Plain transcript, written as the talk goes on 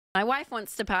My wife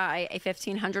wants to buy a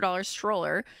 $1,500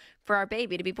 stroller for our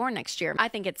baby to be born next year. I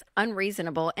think it's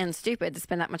unreasonable and stupid to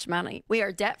spend that much money. We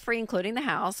are debt-free, including the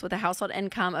house, with a household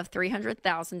income of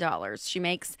 $300,000. She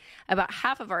makes about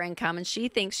half of our income, and she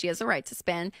thinks she has the right to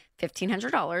spend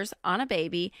 $1,500 on a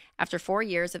baby after 4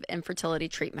 years of infertility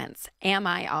treatments. Am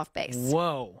I off base?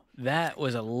 Whoa, that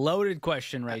was a loaded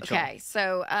question, Rachel. Okay,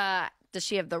 so does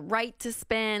she have the right to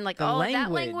spend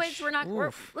that language?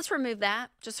 Let's remove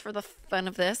that just for the fun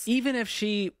of this. Even if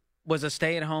she was a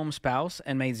stay-at-home spouse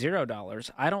and made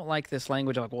 $0, I don't like this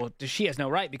language of well, she has no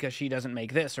right because she doesn't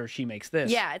make this or she makes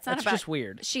this. Yeah, it's not That's about just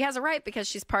weird. She has a right because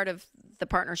she's part of the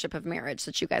partnership of marriage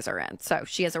that you guys are in. So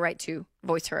she has a right to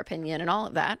voice her opinion and all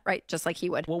of that, right? Just like he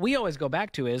would. What we always go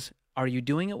back to is, are you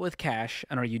doing it with cash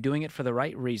and are you doing it for the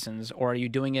right reasons, or are you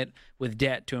doing it with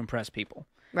debt to impress people?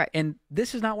 Right. And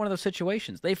this is not one of those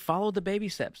situations. They followed the baby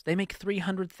steps. They make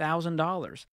 $300,000.